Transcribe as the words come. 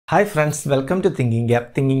Hi friends, welcome to Thinking Gap.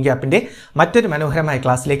 Thinking Gapന്റെ മറ്റൊരു മനോഹരമായ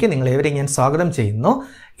ക്ലാസ്സിലേക്ക് നിങ്ങളേവരെയും ഞാൻ സ്വാഗതം ചെയ്യുന്നു.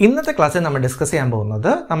 ഇന്നത്തെ ക്ലാസ്സിൽ നമ്മൾ ഡിസ്കസ് ചെയ്യാൻ പോകുന്നത്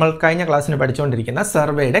നമ്മൾ കഴിഞ്ഞ ക്ലാസ്സിൽ പഠിച്ചുകൊണ്ടിരിക്കുന്ന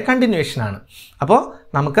സർവേയുടെ കണ്ടിന്യൂവേഷൻ ആണ്. അപ്പോൾ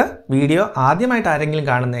നമുക്ക് വീഡിയോ ആദ്യമായിട്ട് ആരെങ്കിലും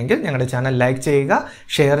കാണുന്നെങ്കിൽ ഞങ്ങളുടെ ചാനൽ ലൈക്ക് ചെയ്യുക,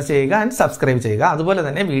 ഷെയർ ചെയ്യുക ആൻഡ് സബ്സ്ക്രൈബ് ചെയ്യുക. അതുപോലെ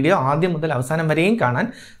തന്നെ വീഡിയോ ആദ്യം മുതൽ അവസാനം വരെയും കാണാൻ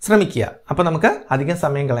ശ്രമിക്കുക. അപ്പോൾ നമുക്ക് അധികം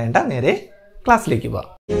സമയം കളയേണ്ട നേരെ ക്ലാസ്സിലേക്ക്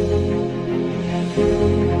പോകാം.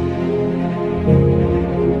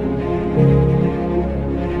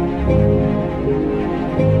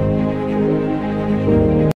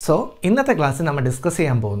 സോ ഇന്നത്തെ ക്ലാസ്സിൽ നമ്മൾ ഡിസ്കസ്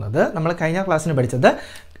ചെയ്യാൻ പോകുന്നത് നമ്മൾ കഴിഞ്ഞ ക്ലാസ്സിന് പഠിച്ചത്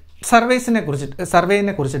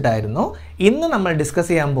സർവേയിനെ കുറിച്ചിട്ടായിരുന്നു. ഇന്ന് നമ്മൾ ഡിസ്കസ്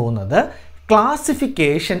ചെയ്യാൻ പോകുന്നത്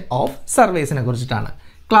ക്ലാസിഫിക്കേഷൻ ഓഫ് സർവേസിനെ കുറിച്ചിട്ടാണ്.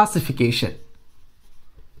 Classification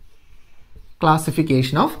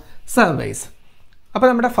of surveys. അപ്പോൾ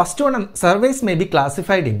നമ്മുടെ first one, surveys may be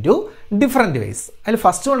classified in to different ways. അതിൽ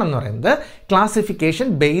ഫസ്റ്റ് വൺ എന്ന് പറയുന്നത് classification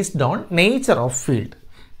based on nature of field.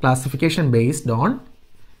 Classification based on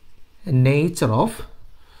nature of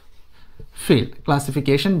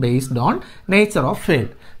classification based on nature of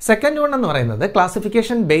field. Second one എന്ന് പറയുന്നത്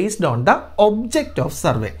classification based on the object of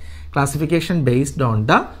survey. Classification based on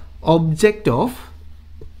the object of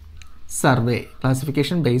survey.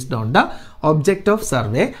 Classification based on the object of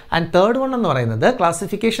survey. And third one എന്ന് പറയുന്നത്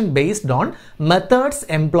classification based on methods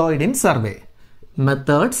employed in survey.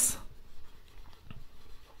 Methods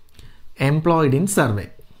employed in survey.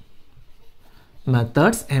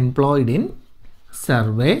 Methods employed in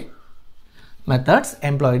survey. Methods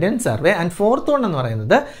employed in survey. And fourth one എന്ന്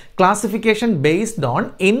പറയുന്നത് classification based on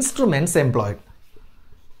instruments employed.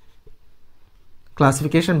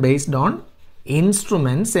 Classification based on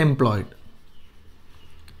instruments employed.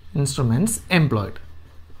 Instruments employed.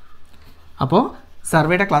 അപ്പോൾ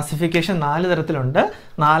സർവേയുടെ classification 4 തരത്തിലുണ്ട്.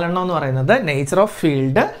 4 എണ്ണം എന്ന് പറയുന്നത് nature of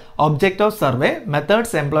field, object of survey,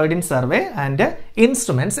 methods employed in survey and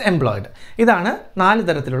instruments employed. ഇതാണ് 4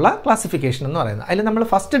 തരത്തിലുള്ള ക്ലാസിഫിക്കേഷൻ എന്ന് പറയുന്നത്. അതിൽ നമ്മൾ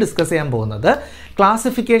ഫസ്റ്റ് ഡിസ്കസ് ചെയ്യാൻ പോകുന്നത്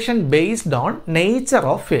classification based on nature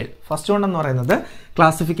of field. First one എന്ന് പറയുന്നത്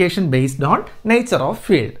classification based on nature of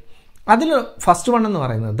field. അതിൽ ഫസ്റ്റ് വൺ എന്ന്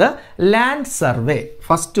പറയുന്നത് land survey.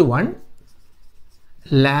 First one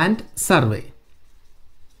land survey.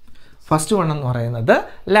 First one എന്ന് പറയുന്നത്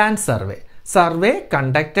land survey. Survey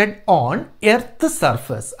conducted on earth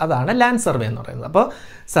surface, അതാണ് land survey എന്ന് പറയുന്നത്. അപ്പോൾ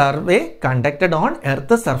survey conducted on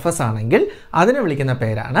earth surface ആണെങ്കിൽ അതിനെ വിളിക്കുന്ന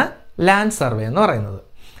പേരാണ് ലാൻഡ് സർവേ എന്ന് പറയുന്നത്.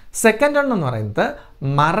 സെക്കൻഡ് വൺ എന്ന് പറയുന്നത്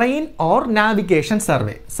marine or navigation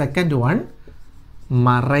survey. Second one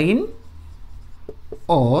marine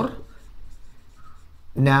or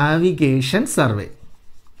navigation survey.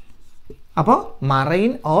 അപ്പോൾ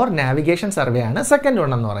മറൈൻ ഓർ നാവിഗേഷൻ സർവേ ആണ് സെക്കൻഡ്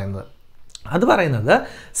വൺ എന്ന് പറയുന്നത്. അത് പറയുന്നത്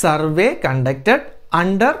survey conducted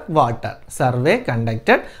under water. Survey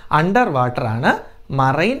conducted under water ആണ്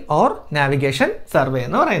മറൈൻ ഓർ നാവിഗേഷൻ സർവേ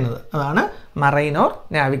എന്ന് പറയുന്നത്. അതാണ് മറൈൻ ഓർ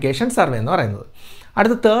നാവിഗേഷൻ സർവേ എന്ന് പറയുന്നത്.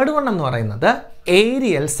 അടുത്ത തേർഡ് വൺ എന്ന് പറയുന്നത്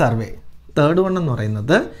ഏരിയൽ സർവേ. തേർഡ് വൺ എന്ന്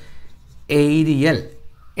പറയുന്നത്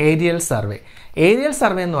ഏരിയൽ സർവേ. ഏരിയൽ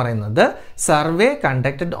സർവേ എന്ന് പറയുന്നത് survey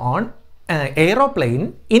conducted on aeroplane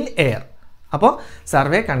in air. അപ്പോൾ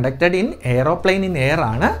survey conducted in aeroplane in air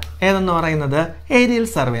ആണ് ഏതെന്ന് പറയുന്നത് ഏരിയൽ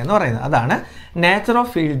സർവേ എന്ന് പറയുന്നത്. അതാണ് നേച്ചർ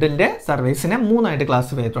ഓഫ് ഫീൽഡിൻ്റെ സർവേസിനെ 3 ആയിട്ട്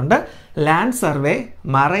ക്ലാസിഫൈ ചെയ്തിട്ടുണ്ട്. Land survey,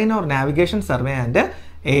 marine or navigation survey and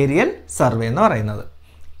aerial survey എന്ന് പറയുന്നത്.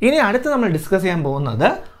 ഇനി അടുത്ത് നമ്മൾ ഡിസ്കസ് ചെയ്യാൻ പോകുന്നത്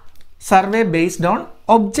survey based on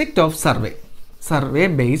object of survey. Survey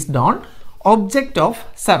based on object of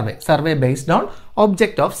survey. Survey based on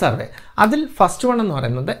object of survey. അതിൽ ഫസ്റ്റ് വൺ എന്ന്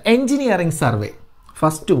പറയുന്നത് engineering survey.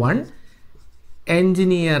 First one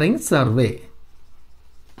engineering survey.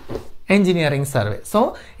 So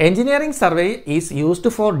engineering survey is used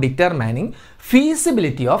for determining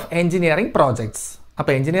feasibility of engineering projects.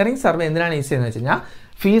 അപ്പോൾ engineering survey എന്തിനാണ് use ചെയ്യുന്നത് വെച്ച് കഴിഞ്ഞാൽ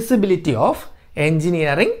feasibility of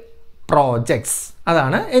engineering projects,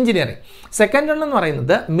 അതാണ് engineering. Second one എന്ന്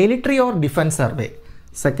പറയുന്നത് military or defense survey.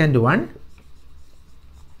 Second one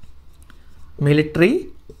military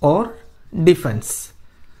or defense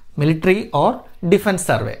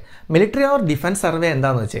survey. Military or defence survey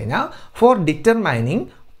എന്താണെന്ന് വെച്ച് കഴിഞ്ഞാൽ four determining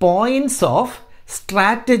points of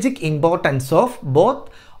strategic importance of both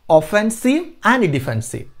offensive and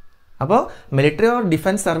defensive. അപ്പോൾ military or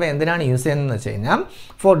defence survey എന്തിനാണ് use ചെയ്യുന്നതെന്ന് വെച്ച് കഴിഞ്ഞാൽ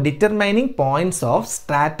four determining points of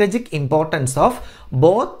strategic importance of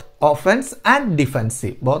both offence and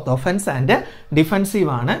defensive. Both offence and defensive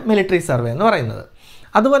ആണ് military survey എന്ന് പറയുന്നത്.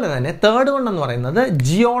 അതുപോലെ തന്നെ തേർഡ് വൺ എന്ന് പറയുന്നത്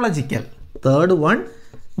geological. Third one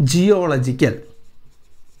geological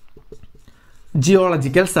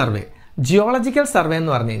survey. Geological survey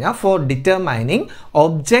എന്ന് പറഞ്ഞു കഴിഞ്ഞാൽ four determining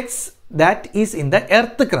objects that is in the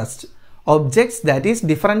earth crust. Objects that is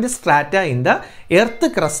different strata in the earth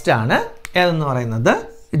crust ആണ് ഏതെന്ന് പറയുന്നത്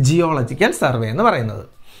ജിയോളജിക്കൽ സർവേ എന്ന് പറയുന്നത്.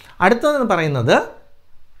 അടുത്തതെന്ന് പറയുന്നത്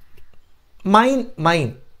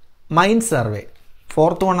മൈൻ സർവേ.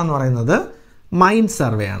 ഫോർത്ത് വൺ എന്ന് പറയുന്നത് മൈൻ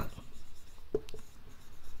സർവേ ആണ്.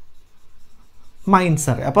 Mine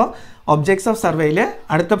survey. അപ്പോൾ ഒബ്ജക്ട്സ് ഓഫ് സർവേയിൽ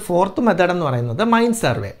അടുത്ത ഫോർത്ത് മെത്തേഡ് എന്ന് പറയുന്നത് mine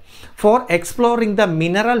survey four exploring the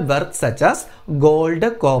mineral Worth such as gold,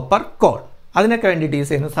 copper, call. അതിനൊക്കെ വേണ്ടിയിട്ട് യൂസ്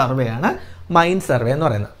ചെയ്യുന്ന സർവേയാണ് മൈൻ സർവേ എന്ന്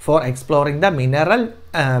പറയുന്നത്. Four exploring the mineral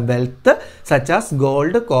wealth such as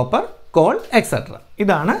gold, copper, call etcetera.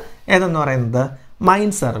 ഇതാണ് ഏതെന്ന് പറയുന്നത് മൈൻ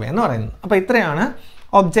സർവേ എന്ന് പറയുന്നത്. അപ്പോൾ ഇത്രയാണ്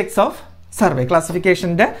ഒബ്ജക്ട്സ് ഓഫ് സർവേ.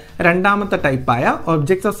 ക്ലാസിഫിക്കേഷൻ്റെ രണ്ടാമത്തെ ടൈപ്പായ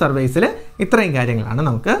ഒബ്ജക്ട്സ് ഓഫ് സർവേസിൽ ഇത്രയും കാര്യങ്ങളാണ്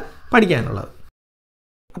നമുക്ക് പഠിക്കാനുള്ളത്.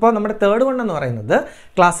 അപ്പോൾ നമ്മുടെ തേർഡ് വൺ എന്ന് പറയുന്നത്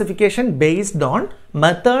classification based on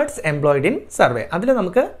methods employed in survey. അതിൽ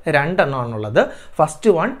നമുക്ക് രണ്ടെണ്ണമാണുള്ളത്.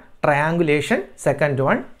 First one triangulation, second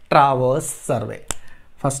one traverse survey.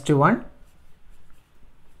 First one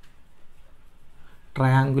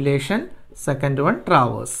triangulation, second one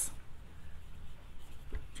traverse.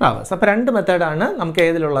 അപ്പോൾ രണ്ട് മെത്തേഡാണ് നമുക്ക്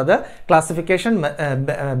ഏതിലുള്ളത്, classification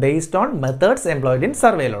based on methods employed in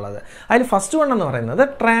സർവേയിലുള്ളത്. അതിൽ ഫസ്റ്റ് വൺ എന്ന് പറയുന്നത്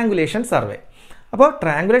ട്രയാങ്കുലേഷൻ സർവേ. അപ്പോൾ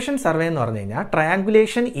ട്രയാങ്കുലേഷൻ സർവേ എന്ന് പറഞ്ഞു കഴിഞ്ഞാൽ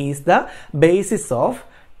triangulation is the basis of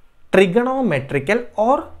trigonometrical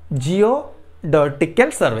or ജിയോഡോട്ടിക്കൽ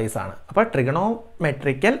surveys ആണ്. അപ്പോൾ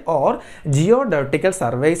ട്രിഗണോമെട്രിക്കൽ ഓർ ജിയോഡോട്ടിക്കൽ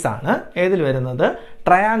സർവേസ് ആണ് ഏതിൽ വരുന്നത്,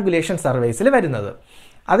 ട്രയാങ്കുലേഷൻ സർവേസിൽ വരുന്നത്.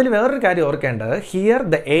 അതിൽ വേറൊരു കാര്യം ഓർക്കേണ്ടത്, here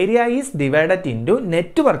the area is divided into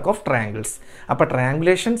network of triangles. അപ്പോൾ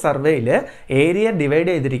ട്രയാങ്കുലേഷൻ സർവേയിൽ ഏരിയ ഡിവൈഡ്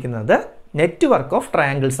ചെയ്തിരിക്കുന്നത് നെറ്റ്വർക്ക് ഓഫ്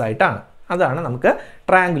ട്രയാങ്കിൾസ് ആയിട്ടാണ്. അതാണ് നമുക്ക്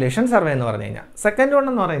ട്രയാങ്കുലേഷൻ സർവേ എന്ന് പറഞ്ഞു കഴിഞ്ഞാൽ. സെക്കൻഡ് വൺ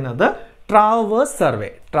എന്ന് പറയുന്നത് traverse survey.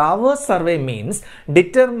 Traverse survey means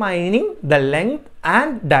determining the length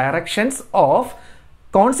and directions of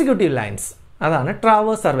consecutive lines. അതാണ്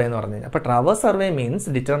ട്രാവേഴ്സ് സർവേ എന്ന് പറഞ്ഞു കഴിഞ്ഞാൽ. അപ്പോൾ traverse survey means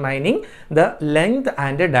determining the length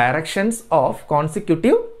and directions of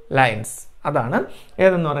consecutive lines. അതാണ്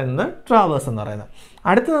ഏതെന്ന് പറയുന്നത് ട്രാവേഴ്സ് എന്ന് പറയുന്നത്.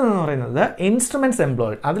 അടുത്തതെന്ന് പറയുന്നത് ഇൻസ്ട്രുമെൻറ്റ്സ്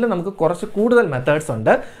എംപ്ലോയിഡ്. അതിൽ നമുക്ക് കുറച്ച് കൂടുതൽ മെത്തേഡ്സ്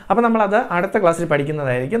ഉണ്ട്. അപ്പോൾ നമ്മളത് അടുത്ത ക്ലാസ്സിൽ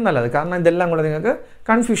പഠിക്കുന്നതായിരിക്കും നല്ലത്. കാരണം ഇതെല്ലാം കൂടെ നിങ്ങൾക്ക്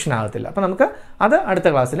കൺഫ്യൂഷൻ ആകത്തില്ല. അപ്പോൾ നമുക്ക് അത് അടുത്ത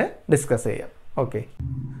ക്ലാസ്സിൽ ഡിസ്കസ് ചെയ്യാം. ഓക്കെ,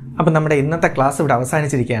 അപ്പോൾ നമ്മുടെ ഇന്നത്തെ ക്ലാസ് ഇവിടെ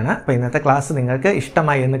അവസാനിച്ചിരിക്കുകയാണ്. അപ്പോൾ ഇന്നത്തെ ക്ലാസ് നിങ്ങൾക്ക്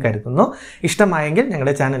ഇഷ്ടമായി എന്ന് കരുതുന്നു. ഇഷ്ടമായെങ്കിൽ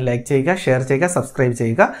ഞങ്ങളുടെ ചാനൽ ലൈക്ക് ചെയ്യുക, ഷെയർ ചെയ്യുക, സബ്സ്ക്രൈബ്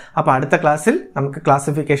ചെയ്യുക. അപ്പോൾ അടുത്ത ക്ലാസ്സിൽ നമുക്ക്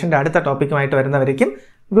ക്ലാസിഫിക്കേഷൻ്റെ അടുത്ത ടോപ്പിക്കുമായിട്ട് വരുന്നവരേക്കും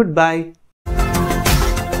ഗുഡ് ബൈ.